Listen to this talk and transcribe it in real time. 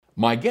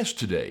My guest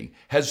today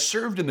has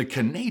served in the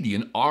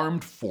Canadian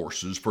Armed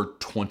Forces for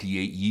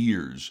 28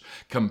 years.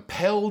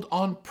 Compelled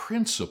on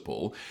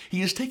principle,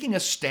 he is taking a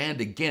stand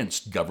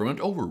against government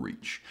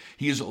overreach.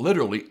 He is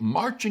literally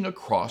marching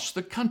across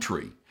the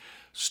country.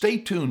 Stay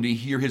tuned to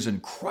hear his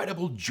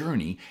incredible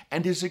journey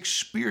and his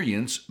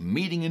experience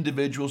meeting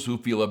individuals who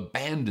feel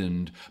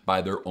abandoned by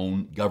their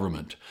own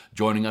government.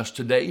 Joining us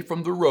today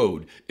from the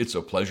road, it's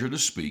a pleasure to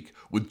speak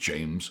with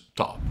James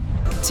Topp.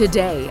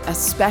 Today, a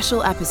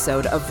special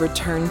episode of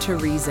Return to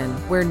Reason,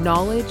 where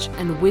knowledge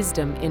and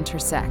wisdom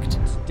intersect.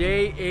 It's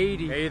day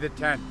 80, May the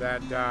 10th,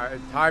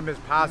 and time is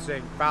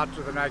passing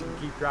faster than I can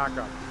keep track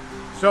of.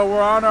 So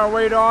we're on our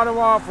way to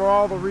Ottawa for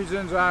all the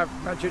reasons I've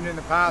mentioned in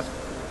the past.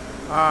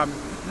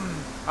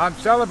 I'm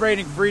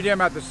celebrating freedom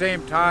at the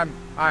same time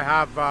I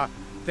have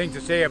things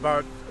to say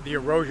about the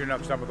erosion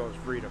of some of those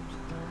freedoms.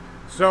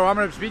 So I'm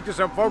going to speak to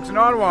some folks in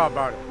Ottawa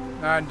about it.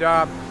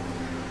 And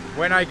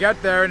when I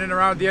get there and in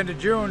around the end of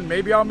June,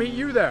 maybe I'll meet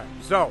you there.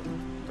 So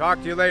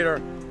talk to you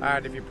later.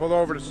 And if you pull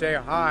over to say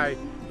hi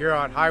here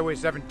on Highway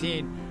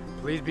 17,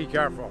 please be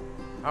careful.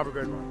 Have a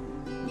good one.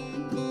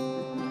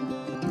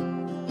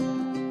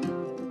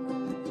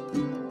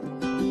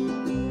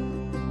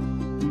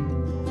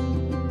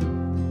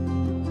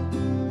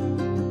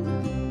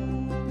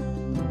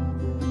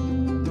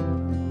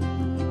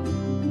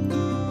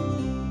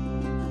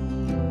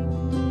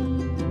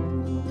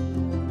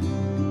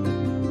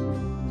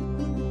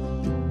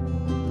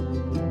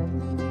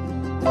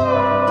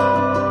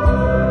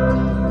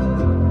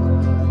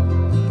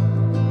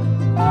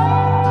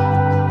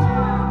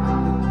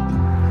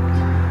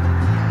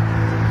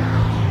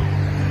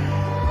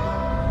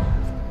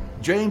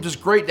 James, it's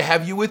great to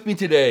have you with me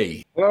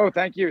today. Hello,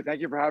 thank you. Thank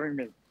you for having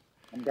me.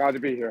 I'm glad to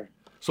be here.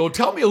 So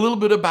tell me a little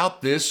bit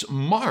about this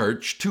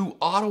march to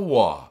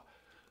Ottawa.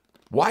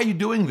 Why are you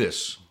doing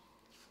this?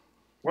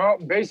 Well,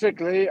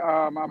 basically,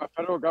 I'm a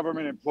federal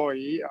government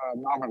employee,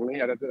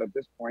 nominally at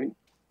this point.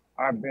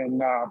 I've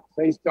been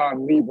placed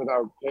on leave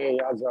without pay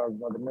as of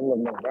the middle of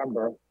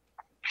November.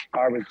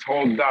 I was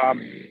told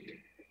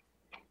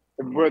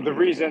what the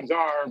reasons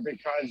are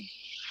because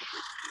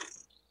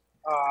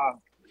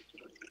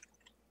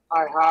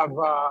I have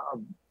a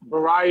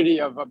variety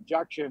of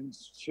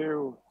objections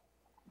to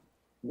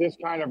this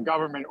kind of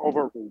government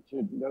overreach.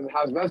 It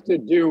has less to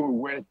do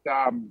with,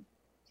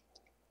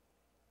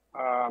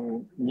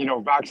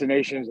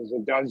 vaccinations as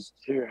it does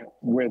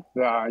with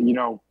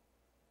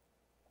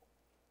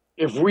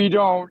if we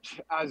don't,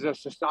 as a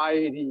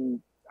society,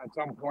 at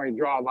some point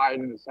draw a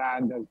line in the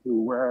sand as to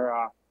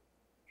where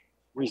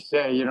we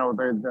say,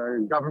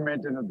 the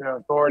government and the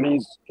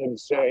authorities can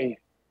say,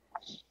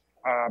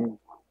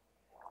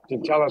 to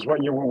tell us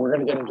when we're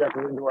going to get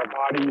injected into our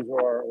bodies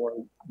or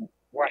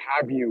what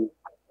have you.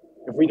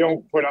 If we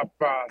don't put up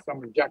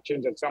some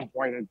injections at some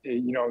point,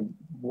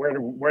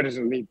 where does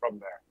it lead from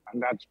there?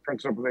 And that's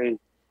principally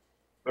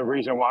the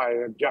reason why I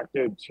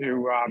objected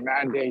to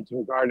mandates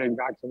regarding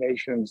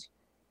vaccinations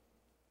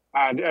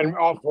and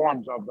all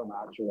forms of them,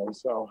 actually.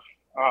 So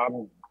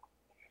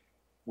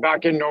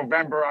back in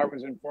November, I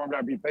was informed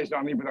I'd be placed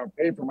on leave without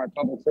pay for my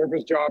public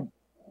service job.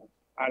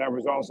 And I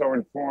was also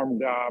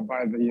informed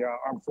by the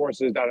armed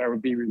forces that I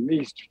would be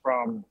released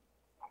from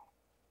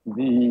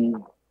the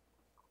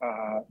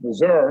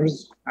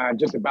reserves.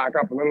 Just to back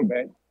up a little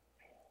bit,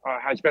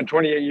 I spent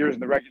 28 years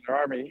in the regular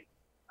army,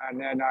 and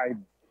then I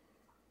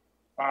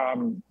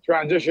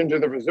transitioned to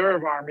the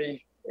reserve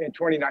army in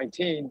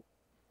 2019.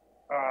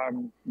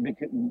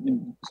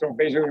 So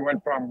basically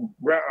went from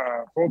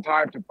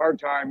full-time to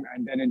part-time,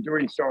 and then in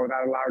doing so,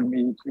 that allowed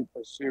me to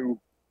pursue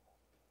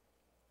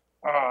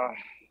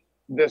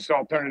this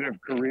alternative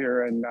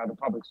career in the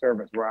public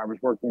service, where I was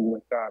working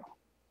with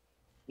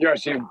the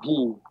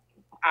RCMP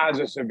as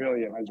a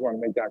civilian. I just want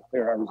to make that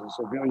clear. I was a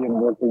civilian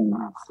working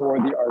for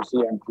the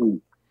RCMP.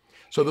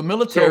 So the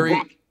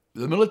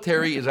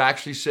military is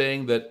actually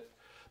saying that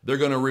they're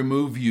going to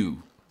remove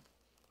you.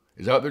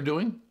 Is that what they're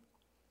doing?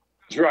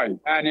 That's right.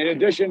 And in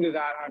addition to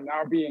that, I'm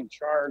now being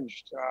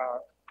charged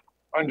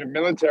under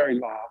military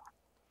law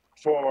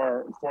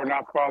for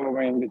not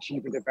following the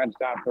Chief of Defense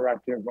Staff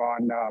directive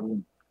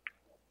on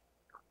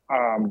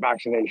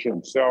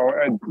vaccination. So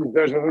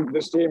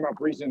this came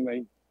up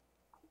recently.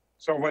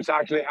 So what's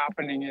actually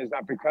happening is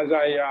that because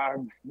I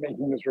am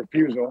making this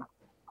refusal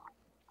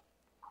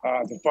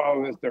to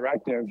follow this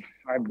directive,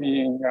 I'm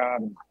being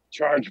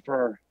charged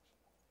for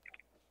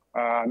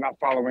not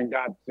following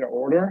that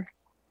order.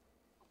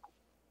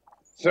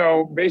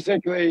 So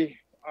basically,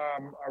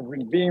 I'm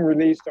being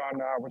released on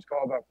what's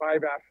called a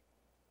 5F,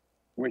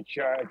 which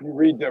if you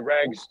read the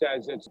regs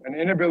says it's an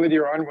inability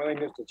or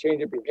unwillingness to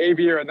change a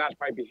behavior, and that's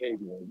my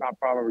behavior, not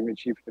following the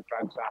Chief of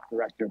Defense Staff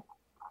directive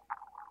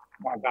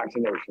on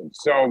vaccination.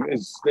 So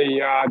it's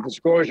the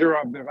disclosure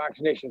of the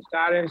vaccination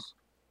status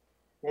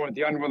or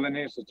the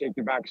unwillingness to take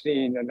the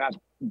vaccine, and that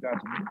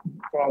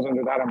falls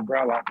under that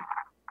umbrella.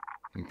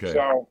 Okay.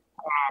 So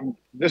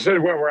this is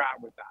where we're at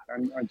with that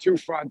on two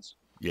fronts.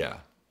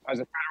 Yeah. As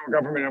a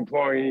federal government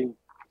employee,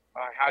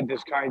 I had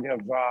this kind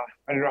of, I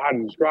don't know how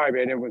to describe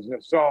it. It was an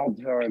assault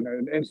or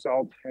an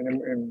insult. And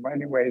in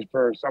many ways,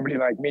 for somebody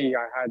like me,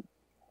 I had,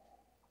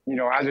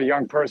 as a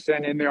young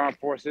person in the armed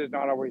forces,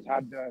 not always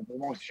had the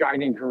most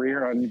shining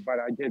career, but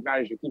I did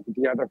manage to keep it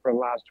together for the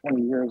last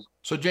 20 years.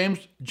 So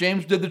James,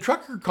 did the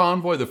trucker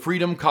convoy, the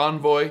Freedom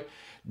Convoy,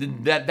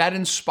 did that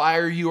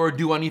inspire you or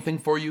do anything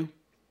for you?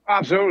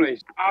 Absolutely.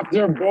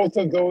 After both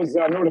of those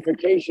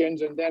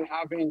notifications and then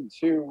having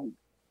to,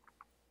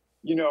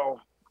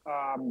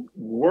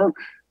 work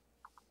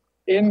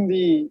in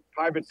the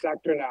private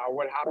sector now,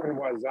 what happened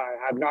was I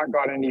had not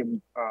got any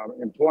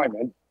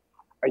employment.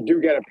 I do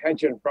get a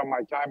pension from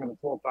my time in the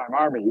full-time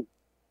Army,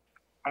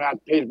 and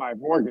that pays my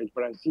mortgage,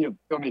 but I still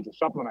need to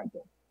supplement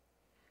it.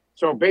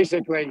 So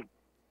basically,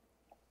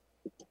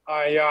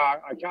 I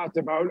cast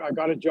about. I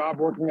got a job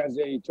working as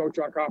a tow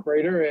truck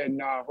operator in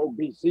Hope,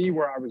 BC,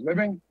 where I was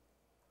living.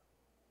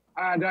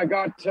 And I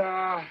got,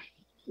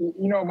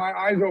 my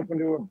eyes open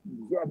to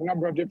a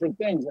number of different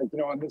things.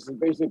 And this is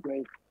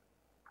basically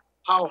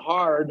how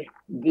hard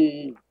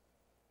the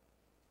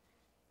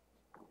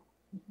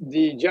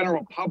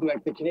general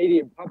public, the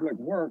Canadian public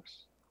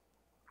works.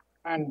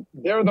 And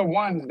they're the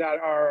ones that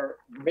are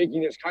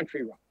making this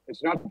country run.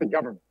 It's not the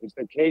government. It's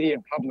the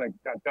Canadian public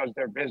that does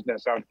their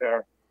business out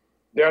there.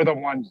 They're the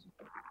ones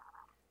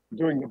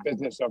doing the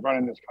business of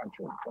running this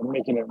country and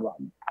making it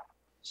run.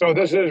 So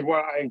this is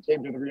what I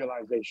came to the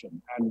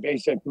realization. And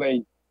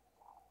basically,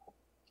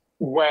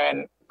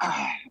 when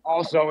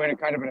also in a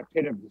kind of a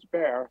pit of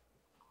despair,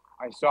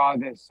 I saw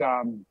this,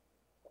 a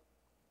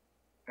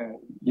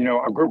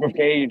group of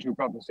Canadians who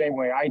felt the same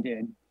way I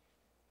did,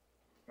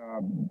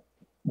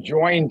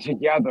 join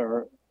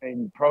together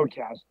in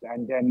protest,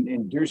 and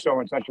then do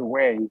so in such a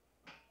way.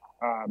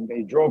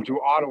 They drove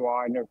to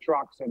Ottawa in their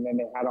trucks, and then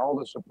they had all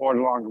the support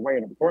along the way.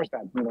 And of course,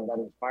 that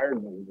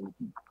inspired me. It was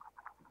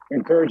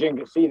encouraging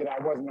to see that I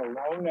wasn't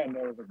alone, and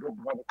there was a group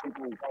of other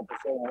people who felt the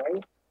same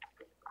way.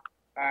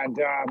 And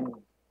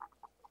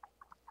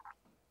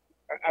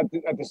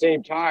at the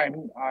same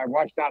time, I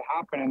watched that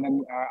happen, and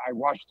then I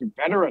watched the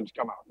veterans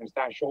come out and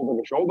stand shoulder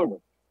to shoulder with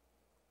me.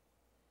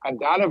 And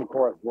that, of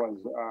course, was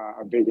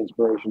a big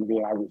inspiration to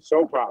me. I was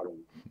so proud of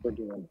them for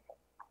doing that.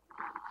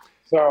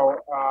 So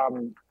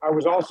I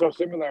was also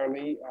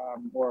similarly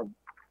or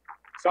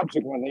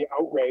subsequently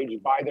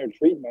outraged by their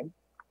treatment,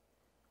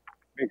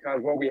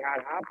 because what we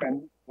had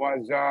happen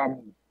was,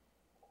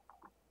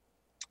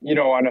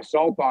 an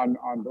assault on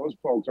those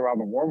folks around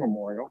the War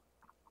Memorial.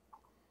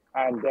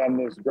 And then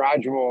this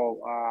gradual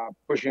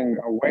pushing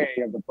away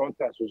of the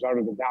protesters out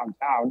of the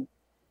downtown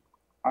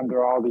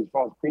under all these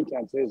false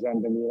pretenses,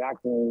 and then the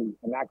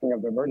enacting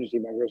of the emergency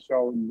measures.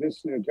 So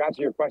this, to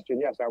answer your question,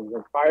 yes, I was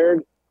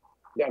inspired,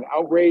 then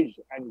outraged,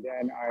 and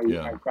then I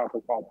felt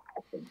the call to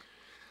action.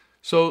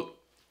 So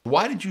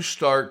why did you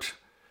start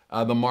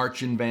the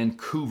march in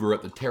Vancouver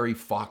at the Terry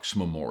Fox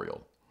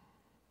Memorial?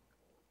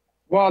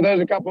 Well, there's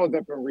a couple of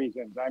different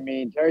reasons. I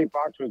mean, Terry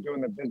Fox was doing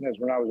the business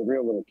when I was a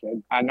real little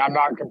kid. And I'm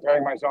not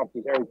comparing myself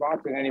to Terry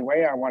Fox in any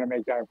way. I want to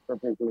make that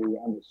perfectly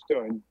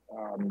understood.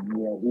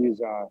 He's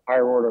a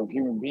higher order of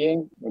human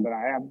being than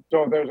I am.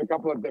 So there's a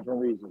couple of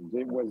different reasons.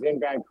 It was in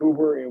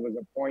Vancouver. It was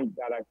a point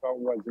that I felt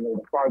was the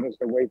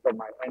farthest away from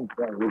my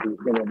endpoint, which was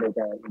going to make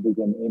a big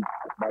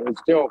impact. But it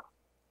still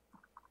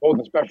holds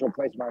a special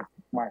place in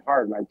my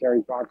heart, like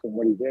Terry Fox and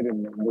what he did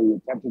and what he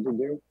attempted to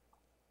do.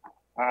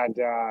 And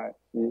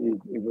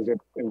it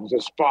was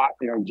a spot,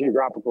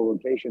 geographical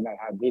location that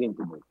had meaning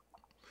to me.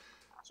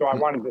 So I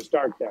wanted to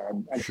start there.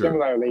 And Sure.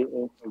 Similarly,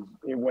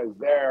 it was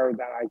there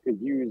that I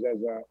could use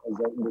as a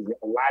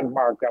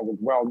landmark that was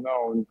well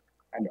known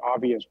and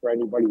obvious for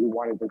anybody who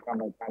wanted to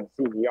come and kind of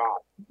see me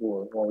off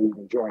or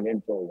even join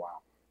in for a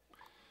while.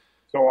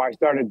 So I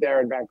started there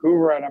in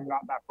Vancouver, and I'm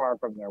not that far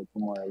from there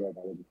from where I live.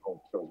 I live in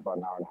Topp, so it's about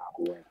an hour and a half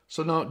away.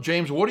 So now,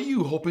 James, what are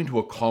you hoping to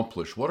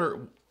accomplish? What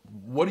are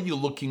you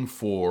looking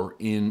for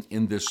in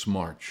this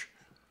march?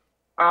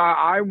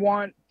 I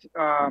want,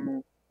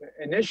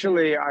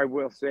 initially, I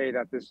will say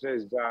that this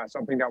is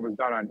something that was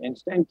done on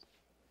instinct.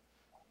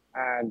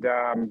 And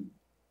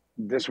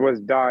this was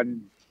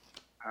done,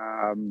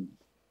 I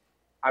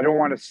don't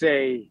want to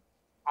say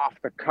off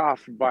the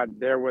cuff, but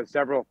there was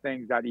several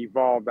things that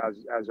evolved when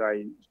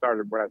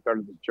I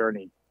started this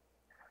journey.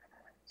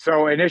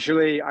 So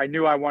initially, I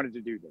knew I wanted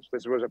to do this.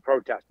 This was a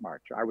protest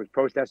march. I was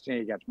protesting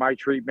against my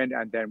treatment.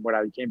 And then what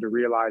I came to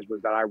realize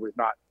was that I was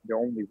not the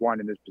only one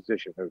in this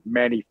position. There's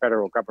many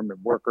federal government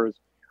workers,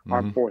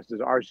 armed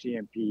forces,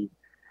 RCMP,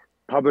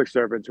 public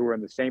servants who were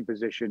in the same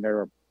position. They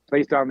were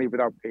placed on leave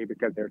without pay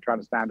because they were trying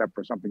to stand up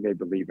for something they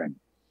believe in.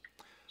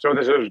 So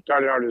this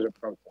started out as a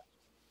protest.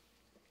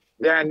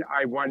 Then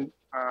I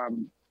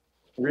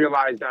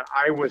realized that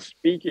I was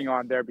speaking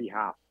on their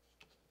behalf.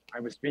 I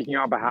was speaking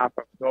on behalf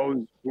of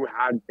those who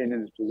had been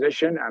in this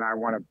position, and I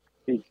want to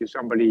speak to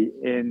somebody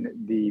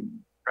in the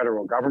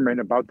federal government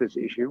about this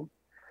issue.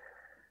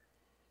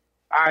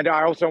 And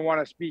I also want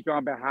to speak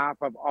on behalf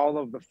of all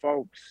of the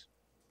folks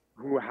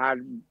who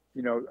had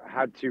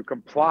to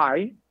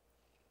comply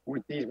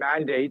with these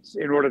mandates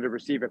in order to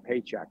receive a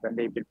paycheck. And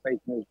they've been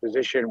placed in this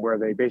position where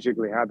they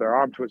basically had their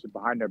arm twisted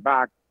behind their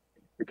back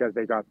because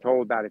they got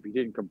told that if you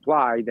didn't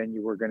comply, then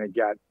you were going to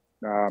get,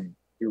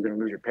 you were going to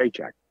lose your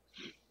paycheck.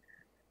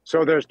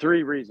 So there's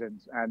three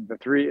reasons, and the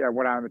three.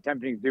 What I'm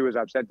attempting to do is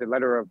I've sent a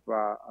letter of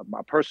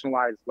a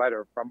personalized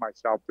letter from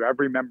myself to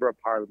every member of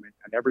parliament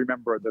and every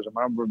member. There's a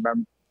number of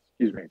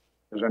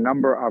There's a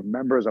number of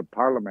members of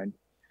parliament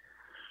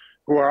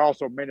who are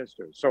also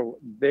ministers. So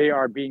they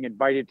are being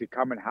invited to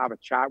come and have a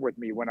chat with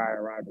me when I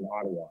arrive in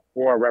Ottawa,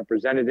 or a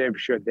representative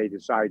should they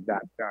decide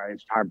that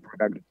it's time for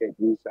them to take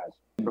recess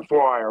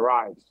before I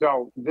arrive.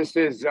 So this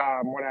is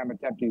what I'm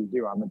attempting to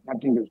do. I'm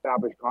attempting to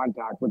establish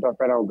contact with our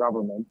federal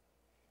government,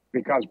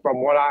 because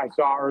from what I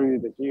saw earlier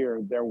this year,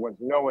 there was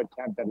no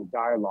attempt at a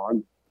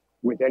dialogue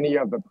with any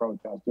of the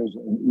protesters,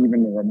 in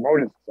even the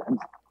remotest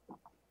sense.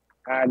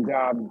 And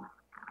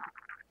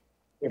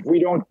if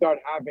we don't start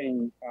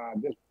having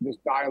this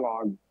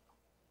dialogue,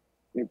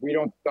 if we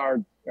don't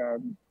start,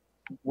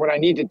 what I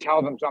need to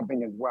tell them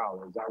something as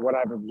well is that what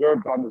I've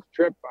observed on this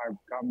trip,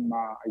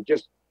 I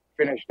just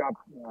finished up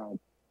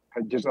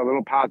just a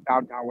little past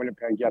downtown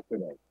Winnipeg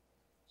yesterday.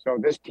 So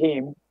this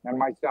team and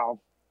myself,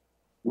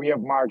 we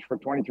have marched for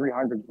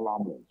 2,300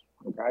 kilometers,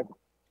 okay?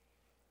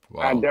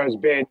 Wow. And there's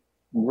been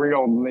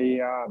really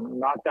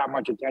not that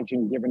much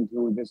attention given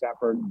to this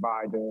effort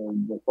by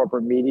the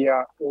corporate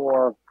media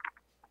or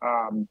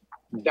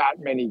that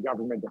many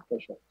government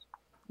officials.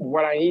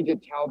 What I need to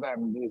tell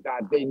them is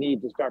that they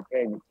need to start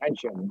paying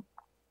attention,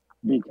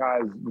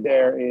 because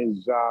there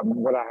is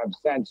what I have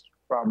sensed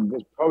from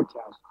this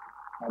protest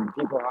and the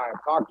people I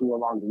have talked to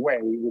along the way,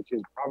 which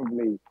is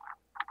probably,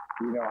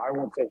 I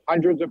won't say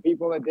hundreds of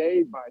people a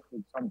day, but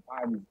it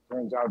sometimes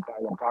turns out that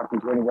I'm talking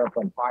to anywhere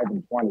from 5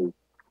 and 20.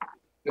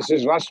 This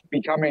is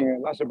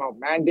becoming less about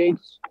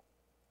mandates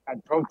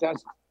and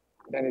protests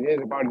than it is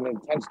about an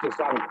intense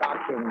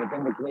dissatisfaction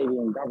within the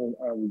Canadian government,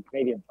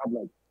 Canadian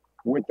public,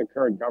 with the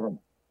current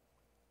government.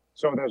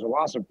 So there's a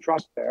loss of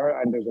trust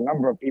there, and there's a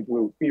number of people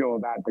who feel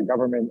that the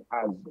government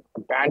has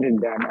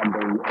abandoned them,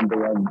 and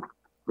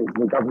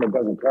the government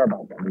doesn't care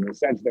about them. In a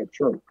sense, they're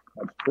true.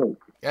 That's true.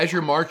 As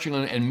you're marching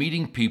and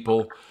meeting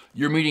people,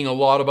 you're meeting a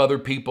lot of other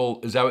people.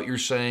 Is that what you're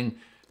saying?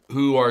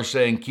 Who are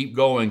saying, keep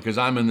going, because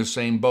I'm in the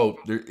same boat.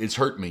 It's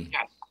hurt me.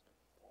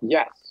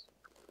 Yes.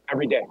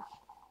 Every day.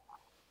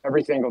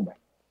 Every single day.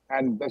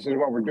 And this is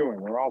what we're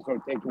doing. We're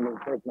also taking those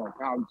personal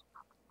accounts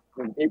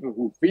from people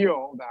who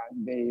feel that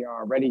they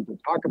are ready to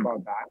talk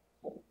about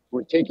that.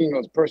 We're taking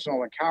those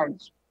personal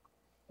accounts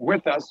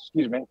with us,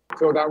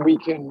 so that we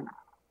can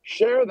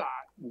share that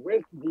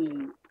with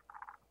the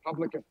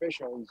public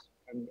officials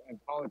and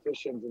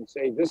politicians and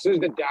say, this is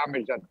the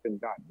damage that's been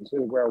done. This is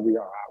where we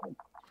are at.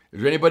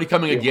 Is there anybody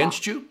coming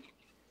against you?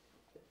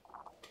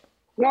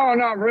 No,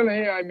 not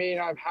really. I mean,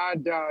 I've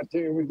had there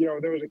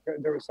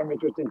was some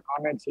interesting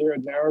comments here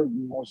and there,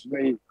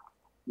 mostly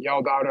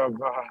yelled out of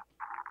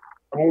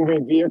a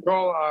moving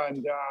vehicle,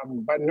 and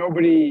but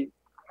nobody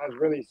has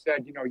really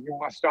said, you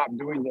must stop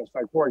doing this.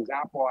 Like, for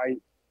example, I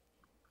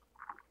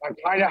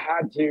kind of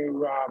had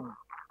to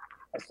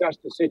assess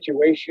the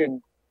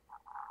situation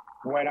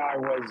when I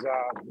was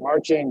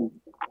marching,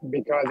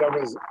 because I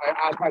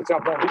asked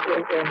myself,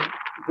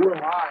 who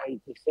am I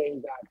to say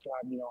that,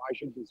 I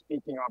should be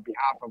speaking on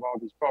behalf of all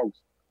these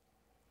folks?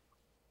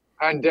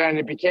 And then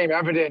it became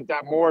evident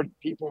that more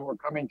people were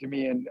coming to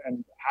me and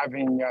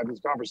having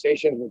these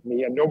conversations with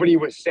me, and nobody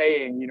was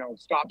saying,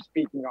 stop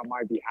speaking on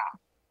my behalf.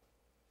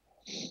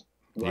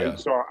 Right. Yeah,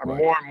 so right.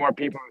 More and more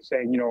people are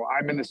saying,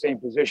 I'm in the same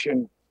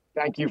position.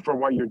 Thank you for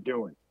what you're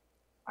doing.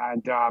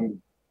 And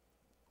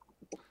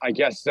I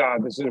guess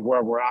this is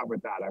where we're at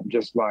with that. I'm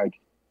just like...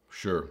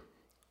 Sure.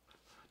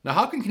 Now,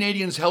 how can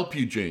Canadians help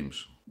you,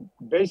 James?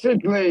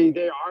 Basically,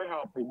 they are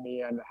helping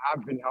me and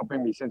have been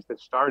helping me since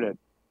this started.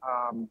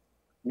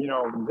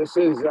 This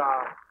is...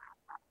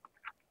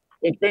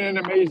 it's been an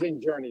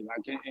amazing journey.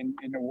 Like,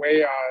 in a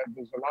way,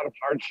 there's a lot of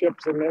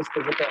hardships in this,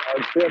 physical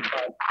hardship,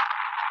 but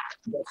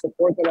the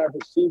support that I've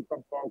received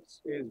from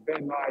folks has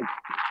been like,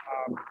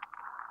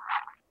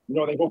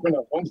 they've opened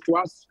their homes to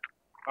us.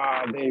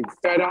 They've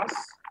fed us.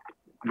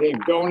 They've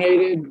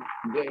donated.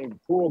 They've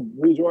pooled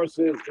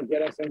resources to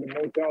get us into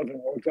motels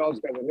and hotels,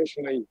 because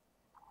initially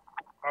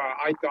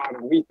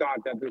we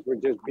thought that this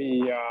would just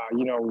be,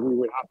 we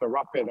would have to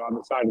rough it on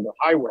the side of the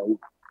highway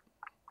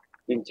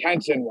in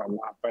tents and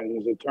whatnot. But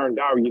as it turned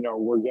out,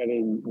 we're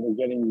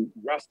getting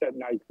rest at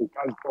night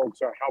because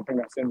folks are helping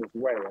us in this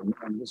way.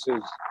 And this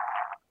is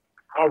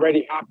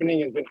already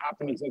happening, has been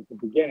happening since the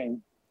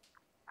beginning.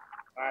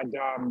 And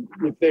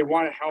if they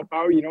want to help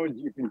out,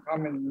 you can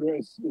come and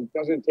it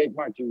doesn't take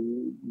much.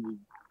 You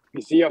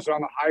see us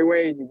on the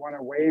highway and you want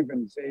to wave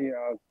and say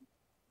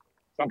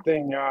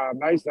something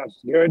nice, that's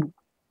good.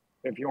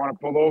 If you want to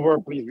pull over,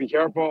 please be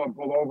careful and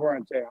pull over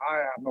and say hi.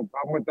 I have no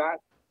problem with that.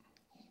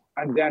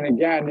 And then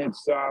again,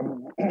 it's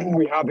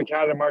we have the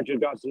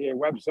CanadaMarches.ca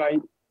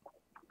website.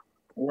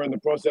 We're in the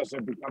process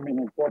of becoming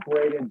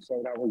incorporated,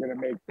 so that we're going to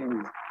make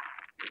things,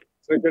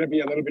 so it's going to be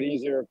a little bit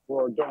easier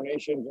for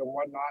donations and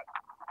whatnot.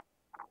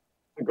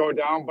 to go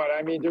down. But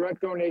I mean,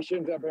 direct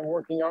donations have been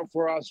working out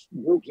for us.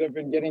 Groups have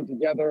been getting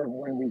together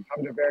when we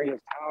come to various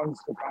towns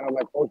to kind of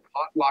like host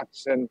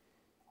potlucks and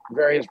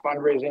various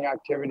fundraising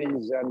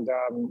activities. And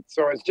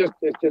so it's just,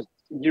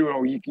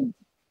 you can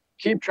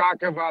keep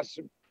track of us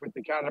with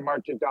the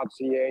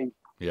CanadaMarches.ca.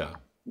 Yeah.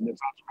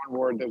 That's one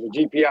word. There's a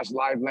GPS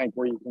live link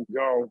where you can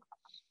go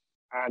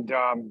and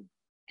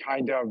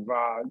kind of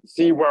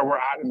see where we're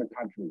at in the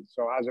country.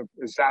 So as it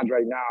stands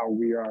right now,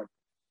 we are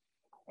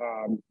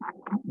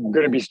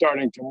going to be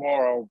starting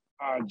tomorrow,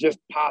 just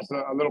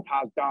a little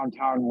past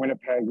downtown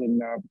Winnipeg in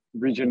the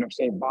region of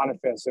St.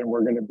 Boniface, and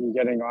we're going to be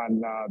getting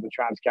on the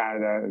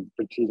Trans-Canada,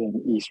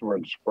 proceeding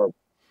eastwards.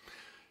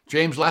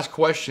 James, last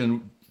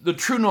question. The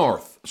True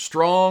North,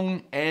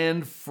 strong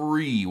and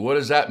free. What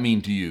does that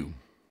mean to you?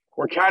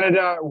 For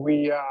Canada,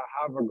 we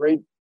have a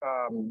great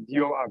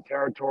deal of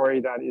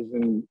territory that is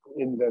in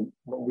the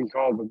what we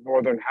call the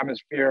Northern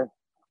Hemisphere.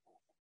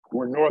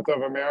 We're north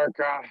of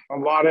America. A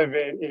lot of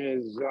it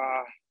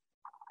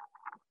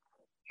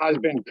has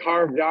been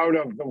carved out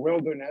of the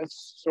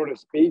wilderness, so to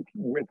speak,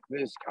 with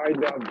this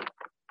kind of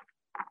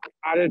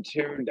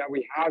attitude that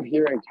we have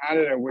here in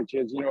Canada, which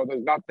is,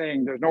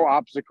 there's no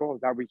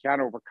obstacles that we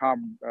can't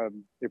overcome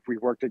if we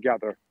work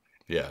together.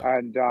 Yeah.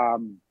 And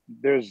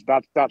that's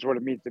what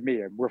it means to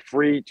me. We're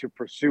free to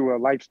pursue a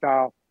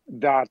lifestyle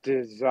that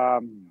is,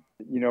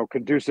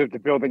 conducive to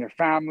building a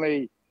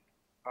family,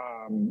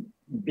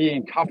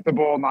 being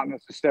comfortable, not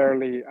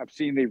necessarily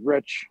obscenely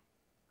rich.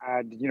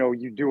 And,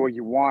 you do what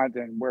you want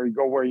and where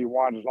you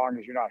want, as long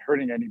as you're not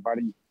hurting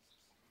anybody.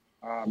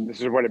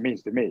 This is what it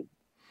means to me.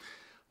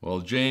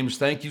 Well, James,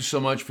 thank you so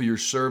much for your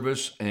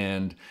service.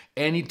 And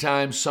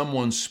anytime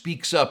someone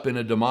speaks up in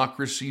a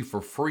democracy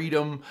for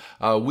freedom,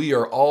 we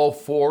are all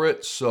for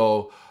it.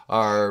 So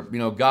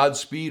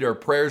Godspeed, our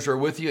prayers are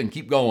with you, and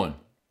keep going.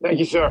 Thank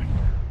you, sir.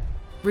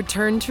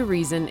 Return to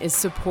Reason is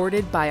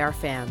supported by our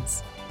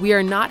fans. We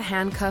are not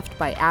handcuffed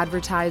by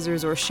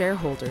advertisers or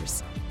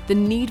shareholders. The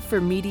need for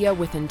media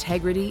with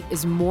integrity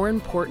is more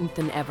important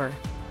than ever.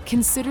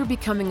 Consider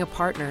becoming a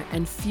partner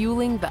and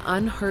fueling the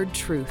unheard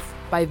truth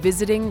by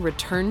visiting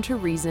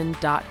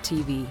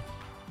returntoreason.tv.